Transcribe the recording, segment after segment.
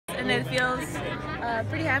and it feels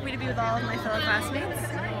pretty happy to be with all of my fellow classmates.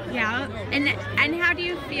 Yeah, and how do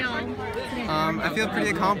you feel today? I feel pretty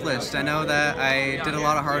accomplished. I know that I did a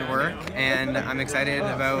lot of hard work, and I'm excited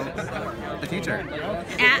about the future.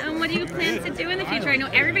 And what do you plan to do in the future? I know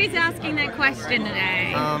everybody's asking that question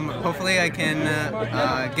today. Hopefully I can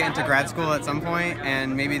get into grad school at some point,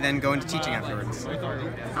 and maybe then go into teaching afterwards.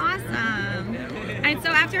 Awesome. And so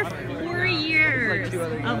after 4 years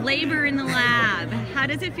of labor in the lab, how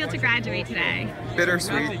does it feel to graduate today?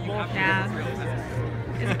 Bittersweet. Yeah.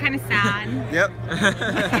 Is it kind of sad? Yep.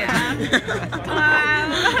 Yeah.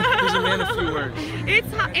 He's a man of few words.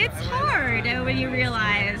 It's hard when you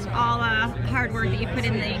realize all the hard work that you put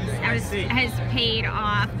in things has paid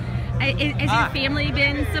off. Has your family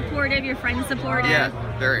been supportive? Your friends supportive? Yeah,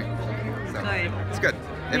 very. So, Good. it's good.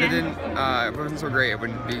 If Yeah. it wasn't so great, it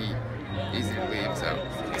wouldn't be easy to leave. So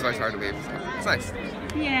it's always hard to leave. So it's nice.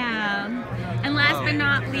 Yeah. And last but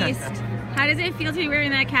not least, how does it feel to be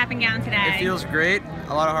wearing that cap and gown today? It feels great.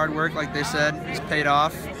 A lot of hard work, like they said, it's paid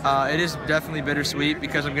off. It is definitely bittersweet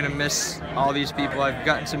because I'm gonna miss all these people. I've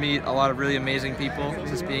gotten to meet a lot of really amazing people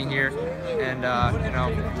since being here, and you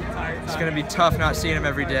know, it's gonna be tough not seeing them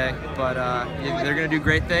every day. But they're gonna do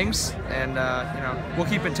great things, and you know, we'll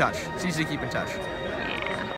keep in touch. It's easy to keep in touch.